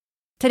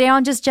Today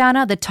on Just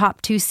Jana, the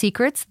top 2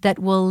 secrets that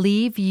will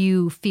leave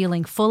you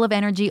feeling full of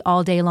energy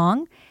all day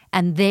long,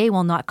 and they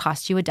will not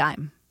cost you a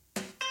dime.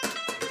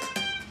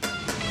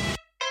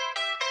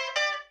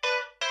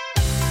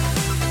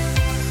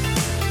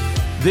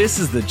 This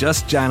is the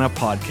Just Jana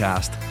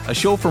podcast, a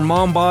show for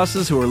mom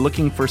bosses who are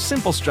looking for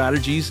simple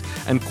strategies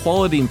and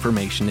quality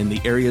information in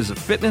the areas of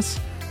fitness,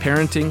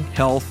 parenting,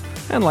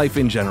 health, and life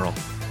in general.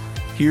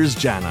 Here's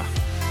Jana.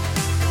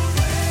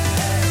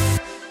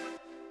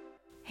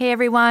 Hey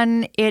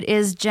everyone, it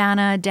is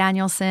Jana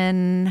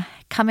Danielson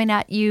coming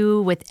at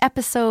you with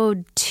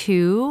episode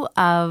 2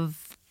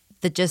 of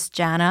the Just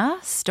Jana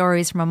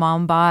Stories from a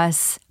Mom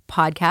Boss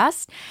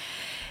podcast.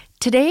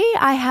 Today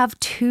I have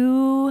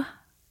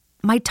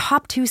my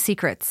top 2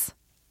 secrets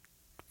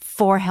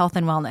for health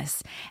and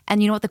wellness.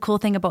 And you know what the cool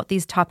thing about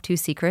these top 2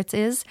 secrets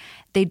is?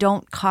 They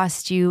don't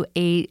cost you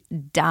a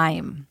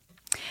dime.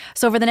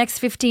 So over the next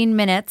 15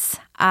 minutes,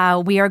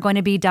 we are going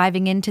to be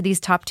diving into these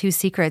top 2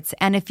 secrets.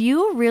 And if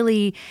you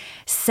really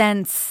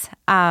sense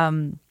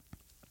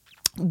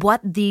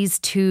what these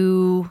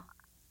 2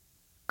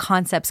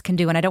 concepts can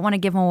do, and I don't want to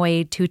give them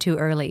away too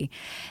early,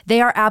 they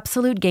are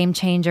absolute game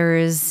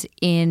changers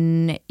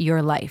in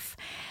your life.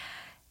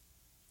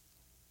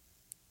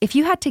 If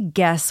you had to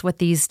guess what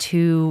these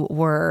 2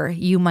 were,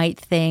 you might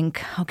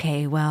think,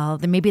 okay, well,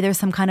 maybe there's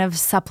some kind of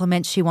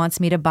supplement she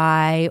wants me to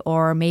buy,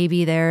 or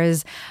maybe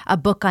there's a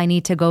book I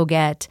need to go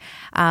get.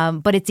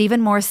 But it's even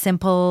more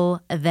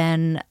simple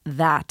than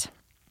that.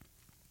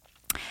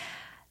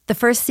 The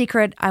first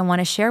secret I want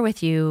to share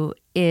with you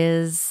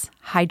is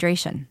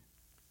hydration.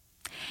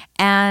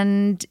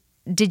 And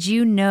did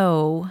you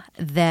know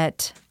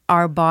that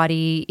our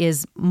body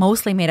is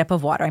mostly made up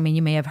of water? I mean,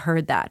 you may have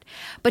heard that.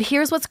 But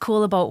here's what's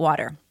cool about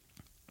water.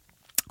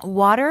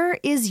 Water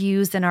is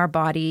used in our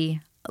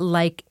body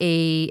like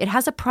it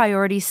has a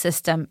priority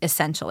system,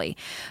 essentially.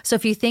 So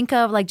if you think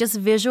of, just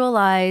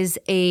visualize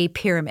a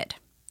pyramid,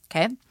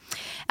 okay?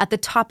 At the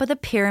top of the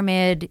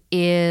pyramid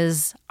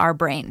is our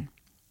brain.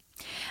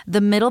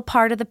 The middle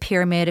part of the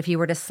pyramid, if you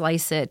were to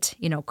slice it,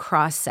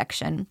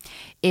 cross-section,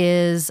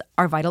 is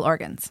our vital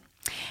organs.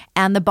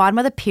 And the bottom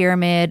of the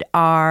pyramid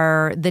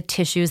are the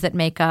tissues that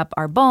make up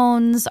our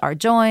bones, our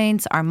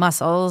joints, our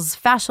muscles,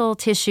 fascial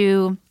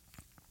tissue.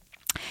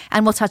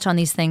 And we'll touch on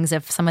these things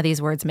if some of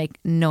these words make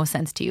no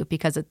sense to you,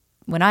 because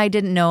when I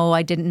didn't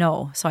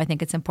know. So I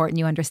think it's important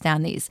you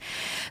understand these.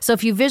 So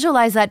if you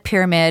visualize that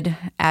pyramid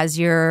as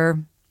you're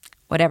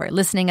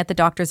listening at the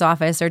doctor's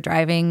office or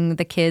driving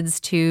the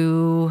kids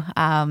to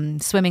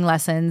swimming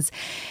lessons,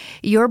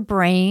 your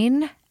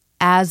brain,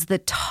 as the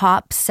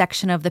top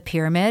section of the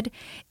pyramid,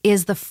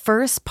 is the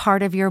first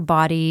part of your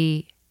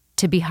body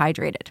to be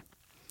hydrated.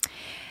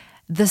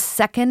 The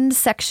second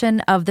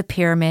section of the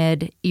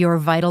pyramid, your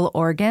vital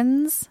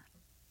organs,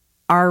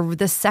 are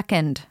the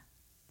second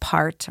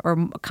part,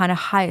 or kind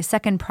of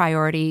second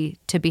priority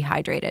to be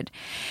hydrated.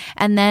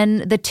 And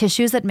then the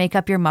tissues that make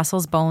up your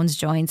muscles, bones,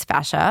 joints,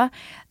 fascia,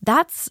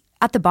 that's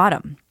at the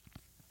bottom.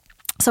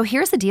 So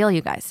here's the deal,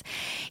 you guys.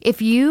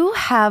 If you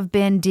have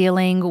been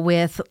dealing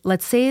with,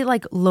 let's say,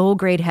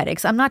 low-grade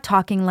headaches, I'm not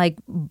talking like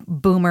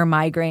boomer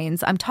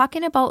migraines. I'm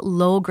talking about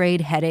low-grade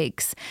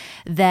headaches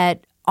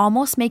that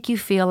almost make you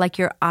feel like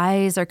your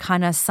eyes are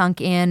kind of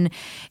sunk in.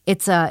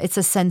 It's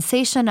a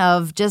sensation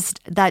of just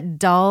that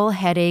dull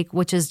headache,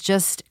 which is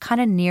just kind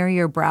of near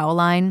your brow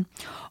line,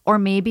 or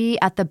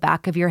maybe at the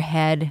back of your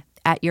head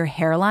at your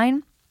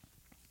hairline.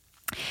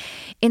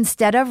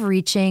 Instead of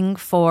reaching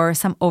for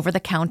some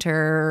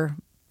over-the-counter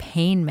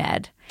pain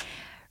med,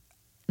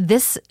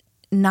 this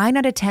 9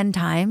 out of 10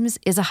 times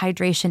is a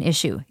hydration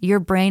issue.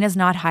 Your brain is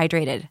not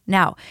hydrated.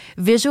 Now,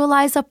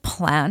 visualize a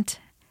plant,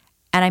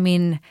 and I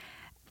mean,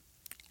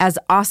 as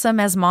awesome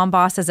as mom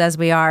bosses as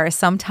we are,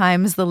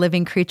 sometimes the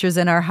living creatures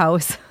in our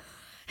house,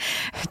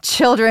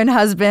 children,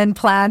 husband,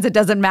 plants, it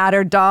doesn't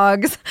matter,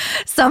 dogs,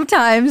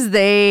 sometimes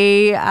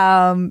they,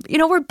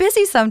 we're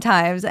busy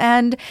sometimes.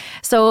 And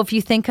so if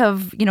you think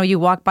of, you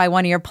walk by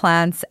one of your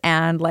plants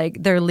and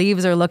their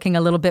leaves are looking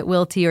a little bit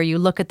wilty, or you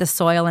look at the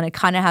soil and it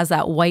kind of has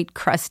that white,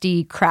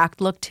 crusty, cracked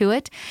look to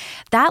it,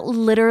 that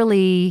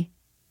literally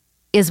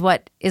is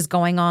what is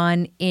going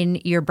on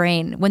in your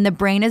brain. When the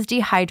brain is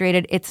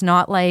dehydrated, it's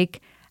not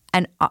like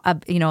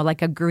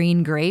like a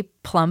green grape,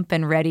 plump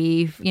and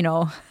ready,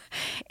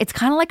 it's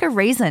kind of like a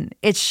raisin.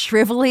 It's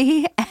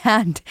shrivelly,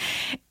 and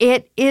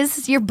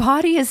your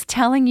body is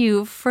telling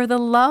you, for the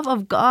love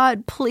of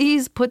God,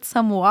 please put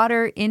some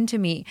water into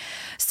me.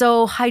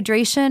 So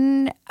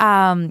hydration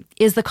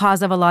is the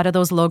cause of a lot of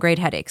those low-grade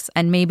headaches.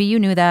 And maybe you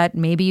knew that,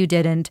 maybe you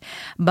didn't,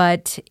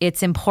 but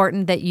it's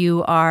important that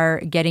you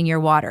are getting your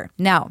water.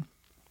 Now,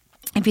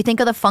 if you think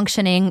of the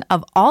functioning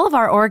of all of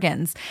our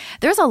organs,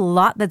 there's a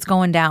lot that's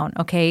going down,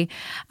 okay?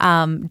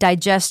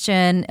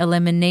 Digestion,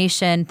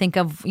 elimination, think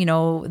of,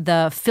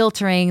 the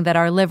filtering that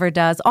our liver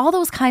does, all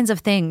those kinds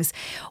of things.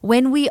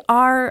 When we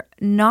are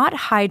not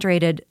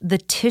hydrated, the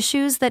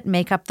tissues that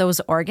make up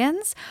those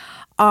organs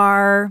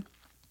are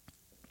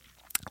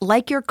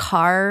like your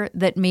car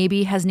that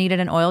maybe has needed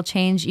an oil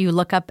change, you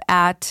look up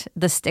at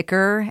the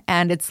sticker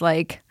and it's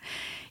like,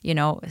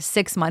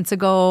 6 months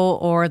ago,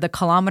 or the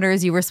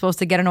kilometers you were supposed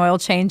to get an oil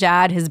change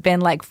at has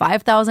been like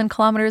 5,000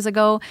 kilometers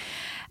ago.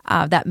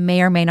 That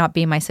may or may not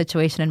be my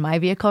situation in my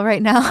vehicle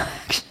right now,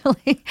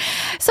 actually.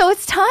 So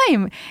it's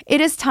time.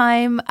 It is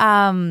time,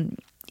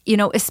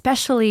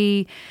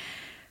 especially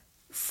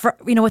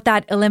with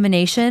that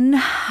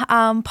elimination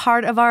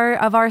part of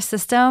our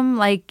system.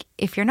 Like,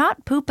 if you're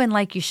not pooping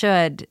like you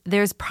should,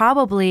 there's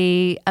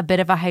probably a bit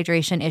of a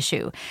hydration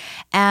issue.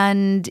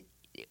 And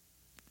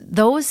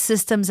those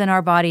systems in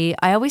our body,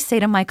 I always say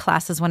to my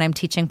classes when I'm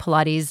teaching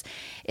Pilates,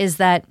 is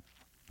that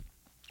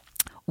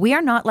we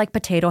are not like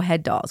potato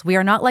head dolls. We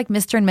are not like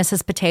Mr. and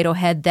Mrs. Potato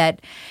Head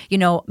that,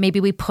 maybe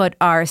we put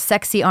our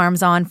sexy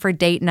arms on for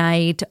date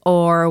night,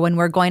 or when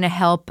we're going to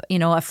help,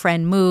 a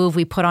friend move,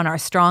 we put on our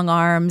strong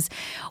arms.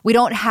 We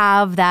don't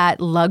have that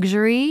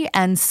luxury.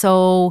 And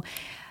so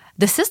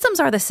the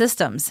systems are the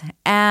systems.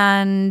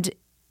 And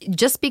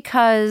just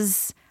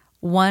because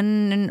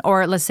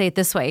or let's say it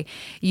this way,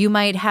 you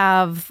might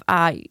have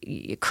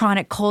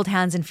chronic cold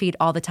hands and feet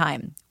all the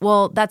time.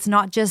 Well, that's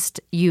not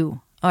just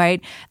you. All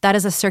right. That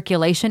is a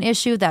circulation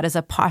issue. That is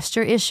a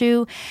posture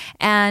issue.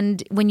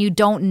 And when you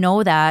don't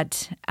know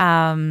that,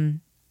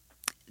 then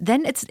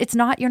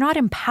you're not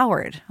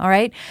empowered. All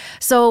right.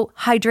 So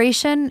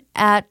hydration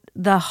at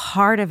the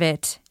heart of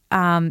it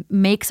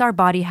makes our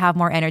body have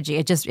more energy.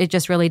 It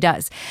just really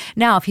does.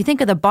 Now, if you think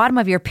of the bottom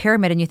of your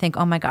pyramid and you think,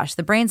 oh my gosh,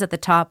 the brain's at the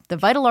top, the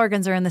vital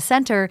organs are in the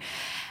center.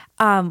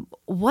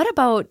 What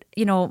about,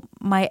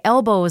 my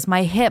elbows,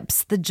 my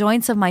hips, the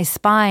joints of my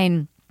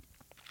spine,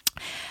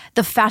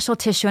 the fascial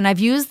tissue? And I've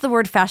used the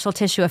word fascial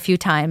tissue a few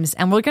times,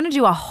 and we're going to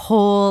do a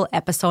whole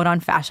episode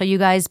on fascia, you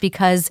guys,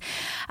 because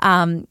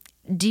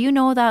do you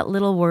know that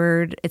little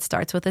word? It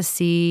starts with a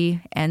C,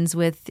 ends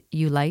with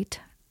ulite.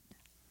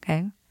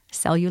 Okay,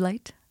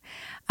 cellulite.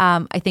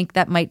 I think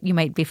you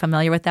might be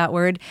familiar with that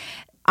word.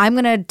 I'm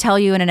going to tell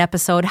you in an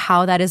episode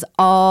how that is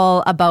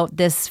all about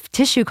this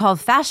tissue called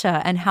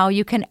fascia and how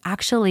you can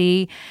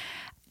actually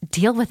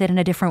deal with it in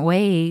a different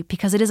way,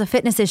 because it is a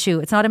fitness issue.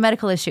 It's not a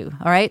medical issue.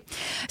 All right.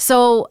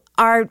 So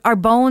our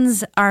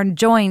bones, our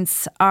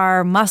joints,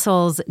 our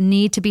muscles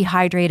need to be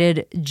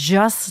hydrated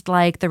just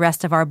like the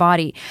rest of our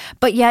body.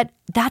 But yet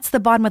that's the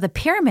bottom of the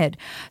pyramid.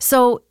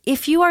 So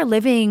if you are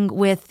living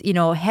with,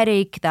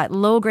 headache, that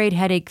low grade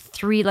headache,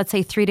 let's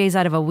say 3 days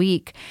out of a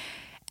week,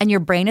 and your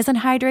brain isn't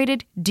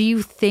hydrated, do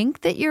you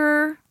think that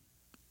your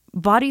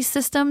body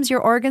systems, your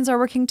organs are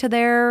working to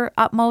their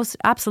utmost?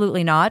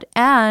 Absolutely not.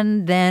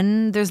 And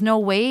then there's no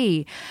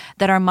way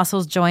that our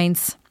muscles,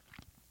 joints,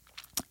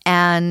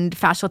 and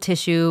fascial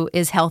tissue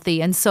is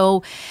healthy. And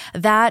so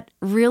that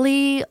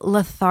really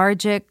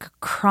lethargic,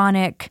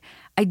 chronic,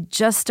 I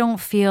just don't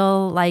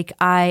feel like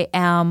I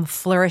am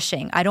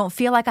flourishing. I don't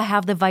feel like I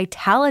have the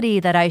vitality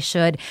that I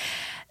should.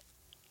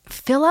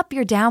 Fill up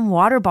your damn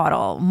water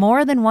bottle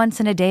more than once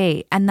in a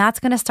day, and that's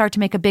going to start to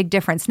make a big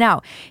difference.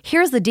 Now,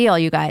 here's the deal,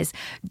 you guys.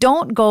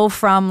 Don't go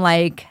from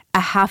like a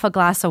half a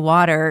glass of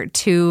water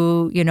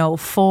to,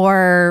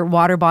 4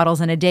 water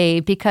bottles in a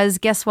day, because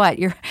guess what?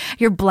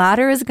 Your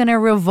bladder is going to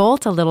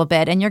revolt a little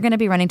bit, and you're going to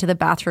be running to the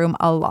bathroom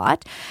a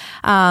lot.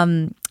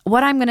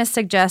 What I'm going to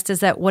suggest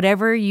is that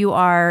whatever you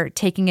are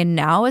taking in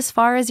now as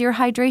far as your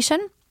hydration,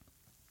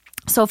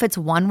 so if it's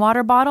 1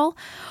 water bottle,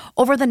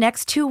 over the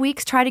next 2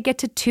 weeks, try to get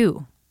to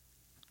 2.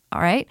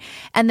 All right.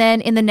 And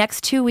then in the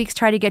next 2 weeks,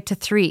 try to get to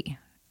 3,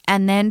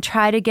 and then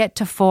try to get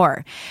to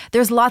 4.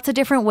 There's lots of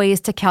different ways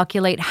to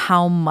calculate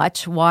how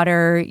much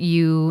water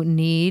you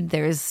need.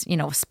 There's,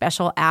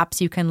 special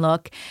apps you can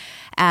look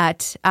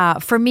at.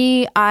 For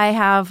me,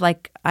 I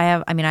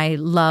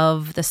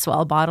love the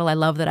Swell bottle. I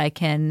love that I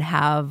can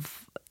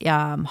have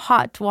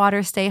hot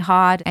water stay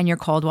hot and your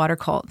cold water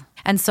cold.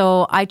 And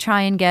so I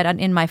try and get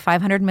in my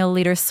 500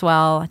 milliliter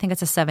Swell. I think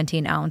it's a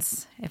 17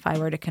 ounce if I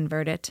were to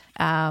convert it.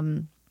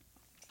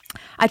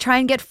 I try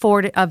and get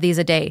 4 of these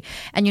a day.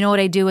 And you know what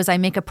I do is I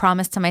make a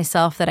promise to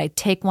myself that I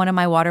take one of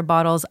my water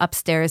bottles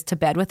upstairs to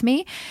bed with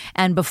me.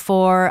 And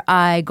before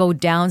I go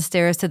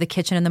downstairs to the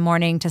kitchen in the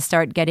morning to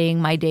start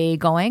getting my day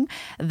going,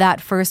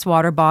 that first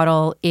water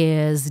bottle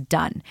is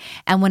done.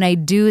 And when I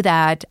do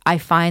that, I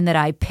find that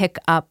I pick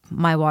up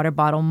my water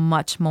bottle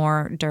much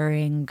more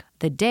during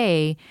the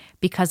day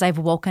because I've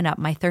woken up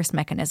my thirst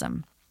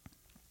mechanism.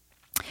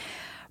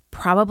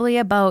 Probably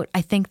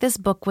I think this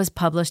book was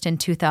published in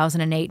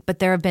 2008, but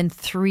there have been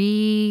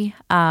 3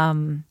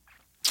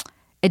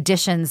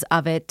 editions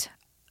of it,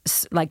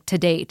 like to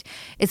date.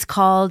 It's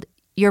called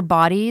Your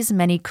Body's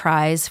Many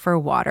Cries for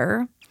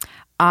Water.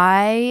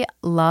 I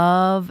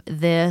love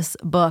this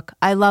book.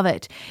 I love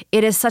it.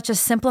 It is such a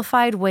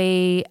simplified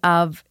way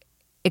of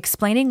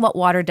explaining what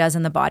water does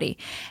in the body.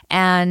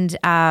 And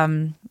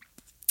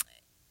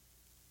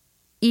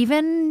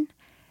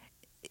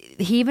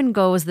he even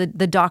goes, the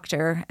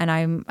doctor, and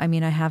I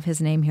have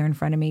his name here in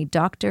front of me,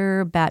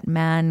 Dr.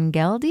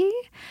 Batmanghelidj,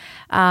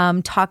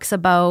 talks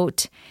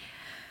about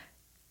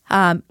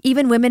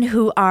even women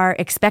who are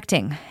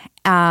expecting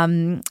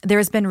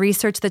There's been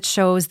research that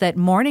shows that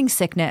morning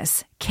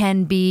sickness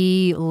can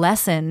be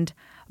lessened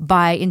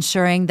by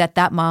ensuring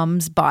that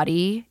mom's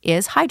body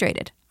is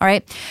hydrated. All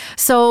right.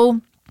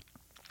 So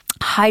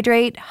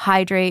hydrate,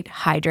 hydrate,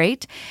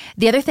 hydrate.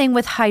 The other thing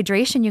with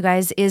hydration, you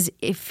guys, is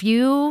if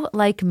you,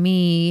 like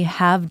me,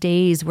 have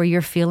days where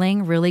you're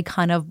feeling really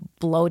kind of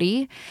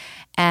bloaty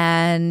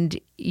and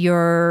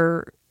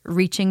you're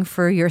reaching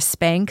for your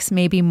Spanx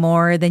maybe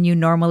more than you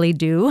normally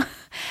do,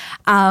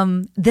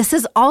 this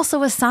is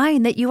also a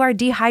sign that you are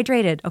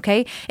dehydrated,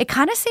 okay? It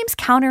kind of seems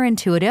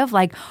counterintuitive,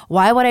 like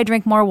why would I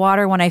drink more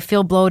water when I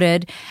feel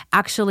bloated?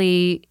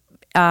 Actually,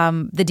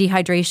 the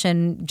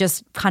dehydration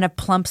just kind of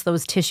plumps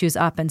those tissues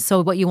up. And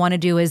so what you want to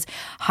do is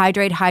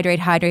hydrate, hydrate,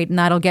 hydrate, and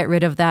that'll get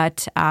rid of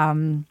that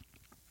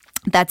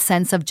that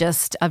sense of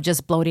just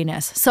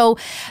bloatiness. So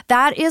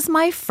that is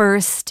my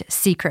first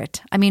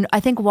secret. I mean,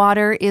 I think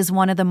water is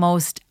one of the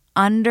most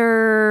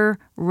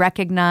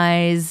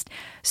under-recognized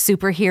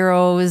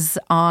superheroes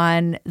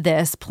on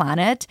this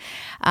planet.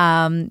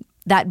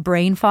 That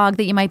brain fog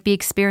that you might be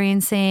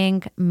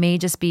experiencing may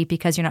just be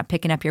because you're not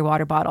picking up your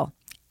water bottle.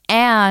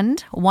 And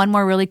one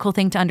more really cool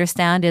thing to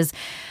understand is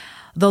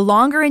the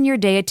longer in your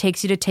day it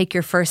takes you to take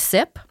your first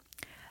sip,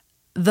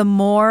 the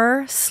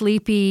more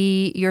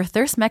sleepy your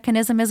thirst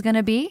mechanism is going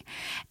to be.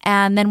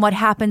 And then what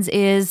happens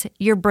is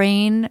your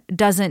brain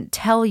doesn't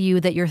tell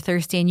you that you're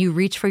thirsty and you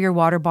reach for your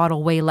water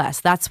bottle way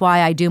less. That's why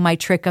I do my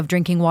trick of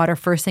drinking water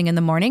first thing in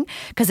the morning,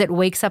 because it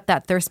wakes up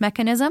that thirst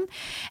mechanism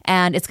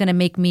and it's going to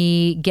make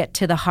me get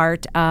to the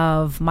heart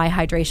of my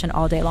hydration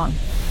all day long.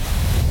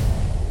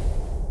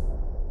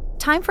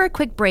 Time for a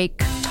quick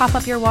break. Top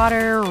up your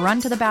water, run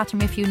to the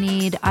bathroom if you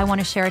need. I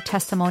want to share a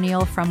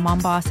testimonial from mom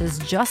bosses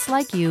just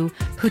like you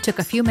who took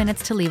a few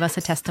minutes to leave us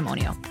a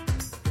testimonial.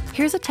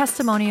 Here's a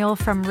testimonial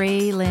from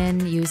Ray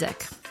Lynn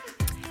Usick.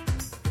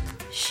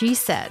 She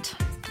said,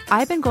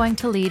 I've been going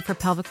to lead for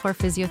pelvic floor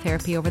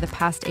physiotherapy over the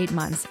past 8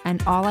 months,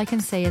 and all I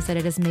can say is that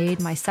it has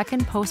made my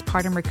second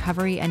postpartum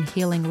recovery and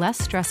healing less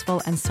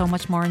stressful and so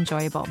much more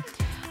enjoyable.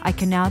 I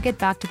can now get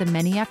back to the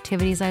many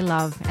activities I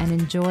love and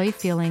enjoy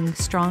feeling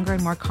stronger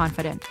and more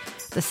confident.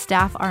 The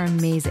staff are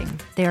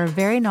amazing. They are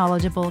very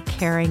knowledgeable,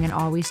 caring, and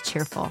always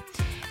cheerful.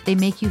 They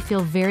make you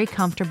feel very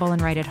comfortable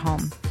and right at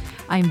home.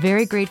 I'm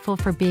very grateful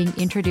for being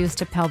introduced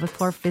to pelvic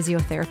floor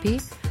physiotherapy,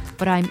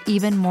 but I'm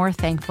even more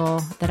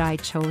thankful that I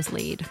chose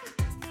LEAD.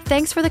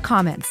 Thanks for the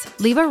comments.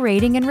 Leave a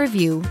rating and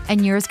review,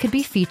 and yours could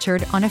be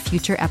featured on a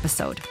future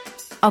episode.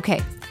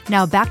 Okay,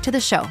 now back to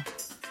the show.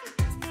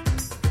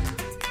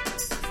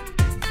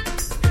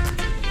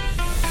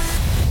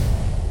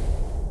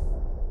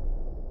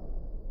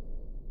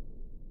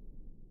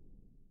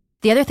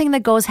 The other thing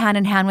that goes hand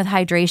in hand with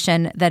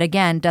hydration that,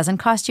 again, doesn't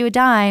cost you a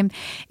dime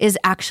is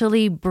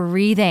actually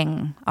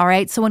breathing, all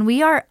right? So when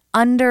we are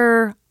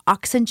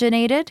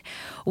under-oxygenated,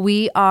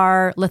 we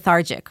are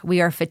lethargic.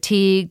 We are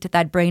fatigued.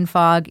 That brain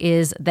fog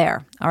is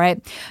there, all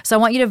right? So I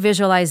want you to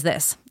visualize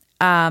this.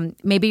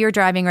 Maybe you're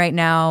driving right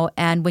now,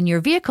 and when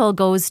your vehicle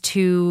goes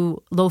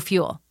to low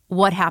fuel,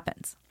 what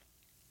happens?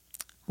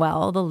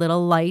 Well, the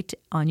little light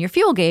on your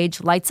fuel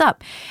gauge lights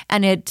up,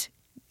 and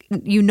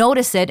you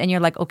notice it and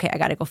you're like, okay, I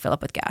got to go fill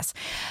up with gas.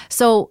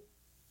 So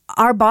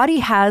our body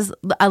has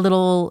a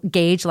little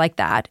gauge like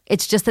that.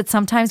 It's just that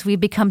sometimes we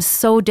become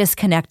so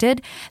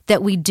disconnected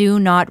that we do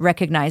not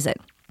recognize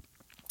it.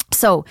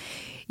 So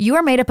you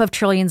are made up of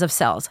trillions of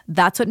cells.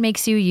 That's what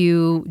makes you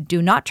you.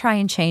 Do not try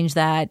and change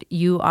that.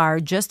 You are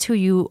just who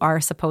you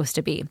are supposed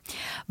to be.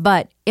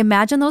 But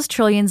imagine those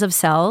trillions of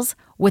cells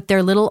with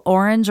their little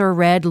orange or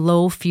red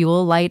low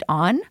fuel light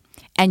on,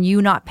 and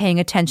you not paying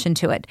attention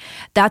to it.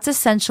 That's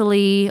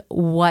essentially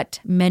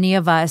what many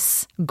of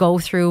us go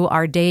through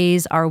our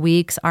days, our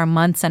weeks, our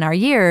months, and our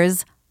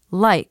years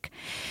like.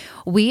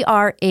 We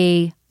are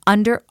a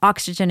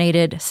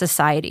under-oxygenated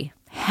society,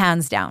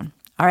 hands down.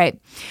 All right.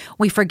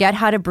 We forget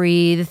how to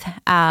breathe.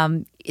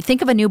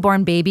 Think of a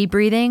newborn baby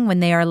breathing when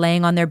they are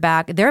laying on their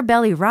back. Their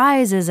belly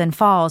rises and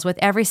falls with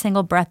every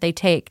single breath they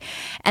take.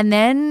 And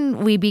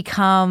then we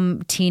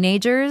become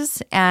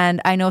teenagers. And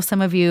I know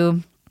some of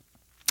you,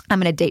 I'm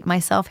going to date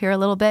myself here a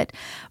little bit,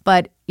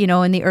 but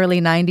in the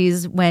early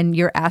 90s when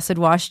your acid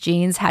wash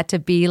jeans had to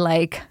be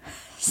like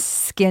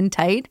skin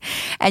tight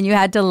and you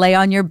had to lay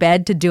on your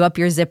bed to do up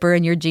your zipper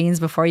in your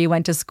jeans before you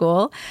went to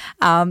school.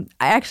 I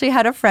actually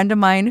had a friend of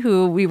mine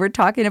who we were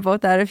talking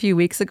about that a few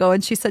weeks ago,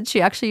 and she said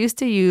she actually used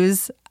to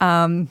use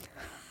a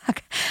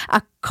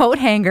coat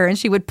hanger, and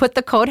she would put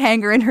the coat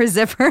hanger in her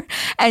zipper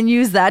and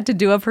use that to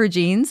do up her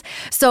jeans.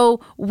 So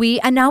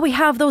now we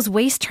have those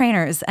waist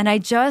trainers, and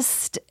it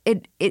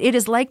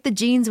is like the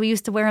jeans we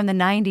used to wear in the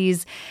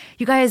 90s.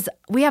 You guys,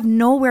 we have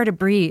nowhere to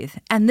breathe,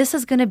 and this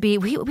is going to be,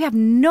 we have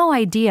no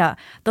idea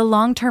the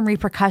long-term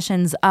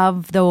repercussions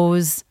of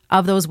those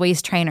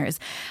waist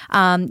trainers.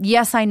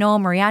 Yes, I know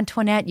Marie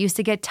Antoinette used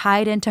to get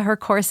tied into her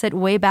corset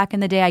way back in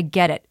the day. I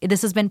get it.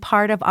 This has been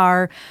part of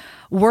our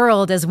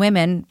world as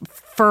women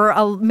for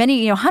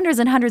many, hundreds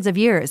and hundreds of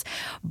years.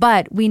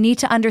 But we need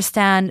to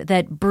understand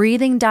that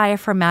breathing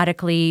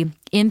diaphragmatically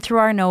in through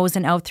our nose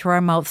and out through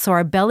our mouth so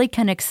our belly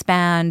can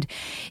expand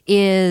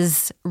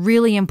is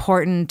really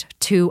important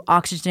to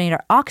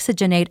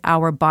oxygenate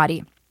our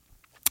body.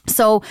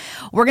 So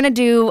we're going to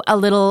do a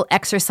little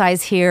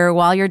exercise here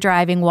while you're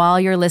driving, while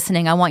you're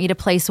listening. I want you to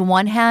place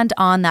one hand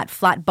on that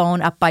flat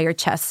bone up by your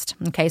chest.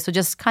 Okay, so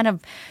just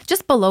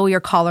below your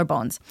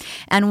collarbones.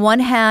 And one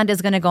hand is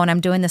going to go, and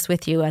I'm doing this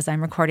with you as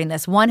I'm recording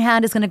this. One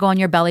hand is going to go on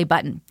your belly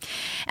button.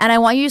 And I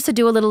want you to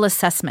do a little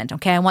assessment.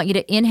 Okay, I want you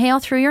to inhale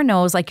through your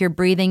nose like you're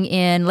breathing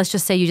in. Let's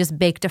just say you just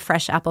baked a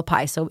fresh apple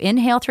pie. So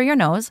inhale through your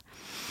nose.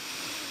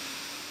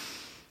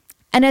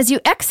 And as you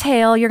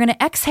exhale, you're going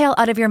to exhale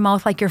out of your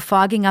mouth like you're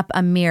fogging up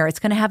a mirror. It's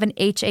going to have an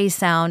HA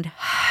sound.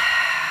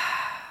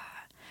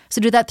 So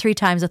do that 3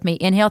 times with me.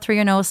 Inhale through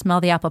your nose, smell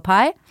the apple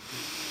pie.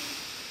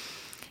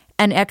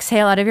 And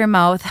exhale out of your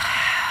mouth,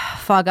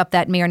 fog up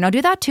that mirror. Now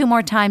do that 2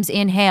 more times.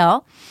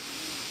 Inhale.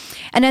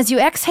 And as you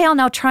exhale,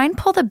 now try and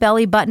pull the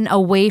belly button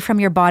away from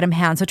your bottom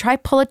hand. So try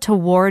pull it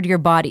toward your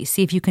body.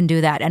 See if you can do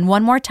that. And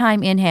one more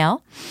time,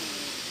 inhale.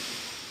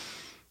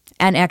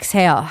 And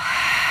exhale.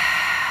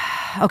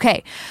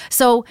 Okay,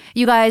 so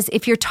you guys,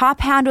 if your top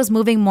hand was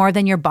moving more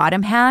than your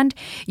bottom hand,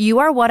 you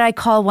are what I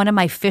call one of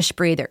my fish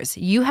breathers.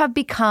 You have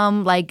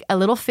become like a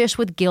little fish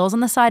with gills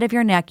on the side of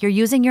your neck. You're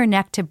using your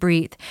neck to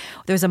breathe.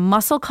 There's a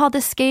muscle called the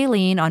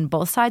scalene on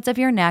both sides of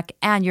your neck,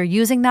 and you're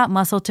using that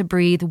muscle to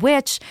breathe,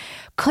 which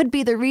could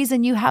be the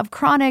reason you have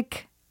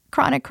chronic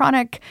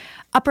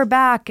upper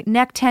back,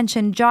 neck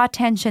tension, jaw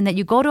tension, that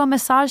you go to a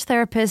massage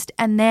therapist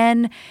and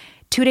then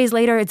 2 days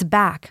later, it's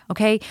back,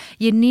 okay?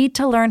 You need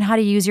to learn how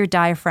to use your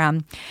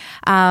diaphragm.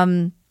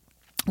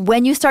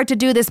 When you start to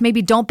do this,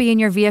 maybe don't be in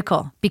your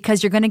vehicle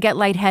because you're going to get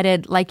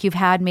lightheaded like you've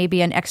had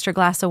maybe an extra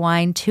glass of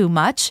wine too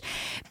much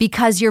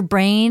because your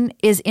brain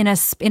is in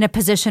a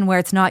position where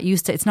it's not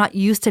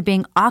used to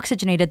being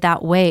oxygenated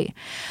that way.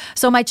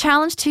 So my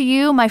challenge to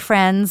you, my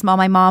friends,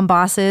 my mom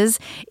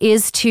bosses,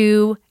 is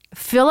to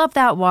fill up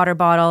that water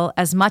bottle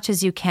as much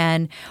as you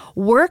can.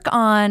 Work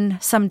on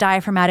some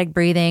diaphragmatic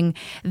breathing.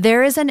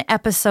 There is an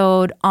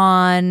episode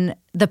on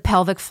the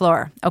pelvic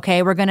floor.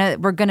 Okay, we're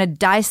gonna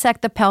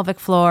dissect the pelvic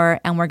floor,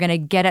 and we're gonna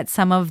get at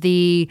some of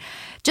the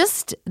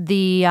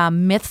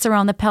myths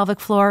around the pelvic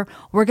floor.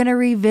 We're gonna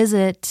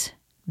revisit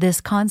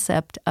this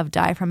concept of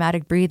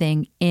diaphragmatic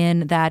breathing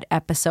in that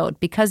episode.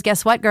 Because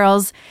guess what,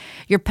 girls?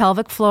 Your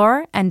pelvic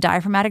floor and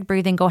diaphragmatic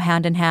breathing go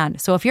hand in hand.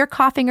 So if you're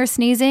coughing or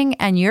sneezing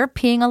and you're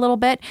peeing a little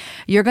bit,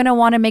 you're going to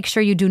want to make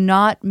sure you do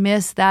not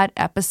miss that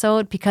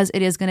episode because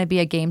it is going to be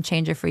a game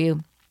changer for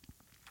you.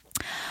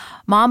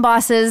 Mom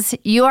bosses,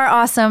 you are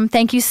awesome.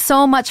 Thank you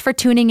so much for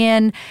tuning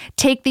in.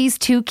 Take these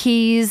 2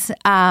 keys.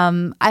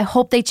 I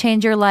hope they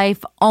change your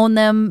life. Own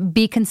them.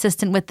 Be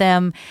consistent with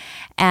them.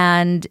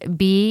 And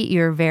be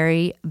your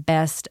very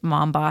best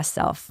mom boss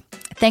self.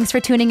 Thanks for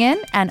tuning in,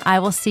 and I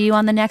will see you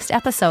on the next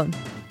episode.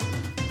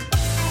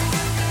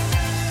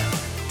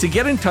 To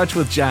get in touch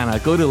with Jana,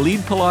 go to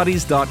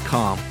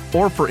leadpilates.com,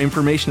 or for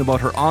information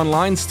about her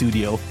online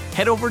studio,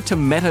 head over to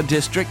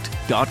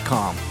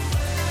metadistrict.com.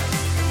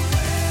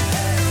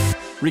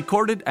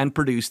 Recorded and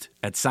produced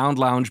at Sound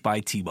Lounge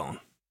by T-Bone.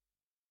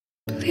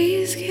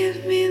 Please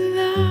give me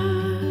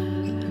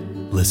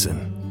love.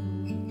 Listen.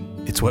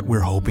 It's what we're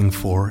hoping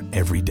for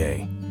every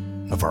day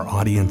of our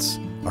audience,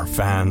 our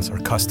fans, our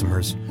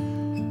customers,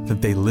 that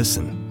they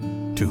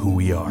listen to who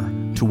we are,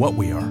 to what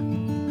we are.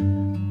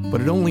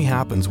 But it only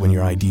happens when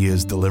your idea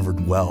is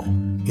delivered well,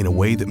 in a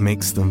way that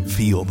makes them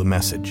feel the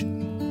message.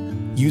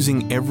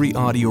 Using every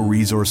audio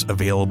resource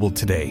available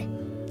today,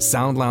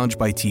 Sound Lounge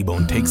by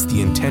T-Bone takes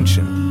the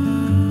intention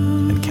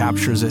and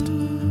captures it,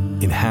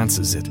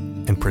 enhances it,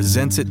 and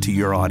presents it to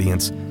your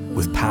audience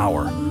with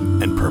power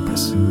and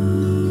purpose.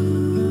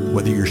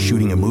 Whether you're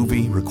shooting a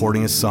movie,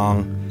 recording a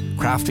song,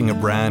 crafting a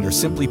brand, or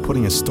simply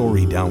putting a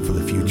story down for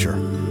the future,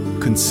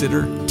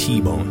 consider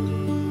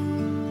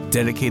T-Bone,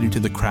 dedicated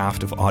to the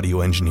craft of audio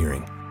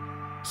engineering.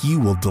 He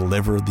will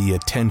deliver the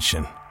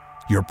attention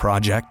your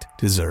project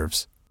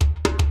deserves.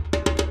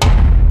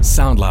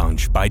 Sound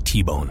Lounge by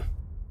T-Bone.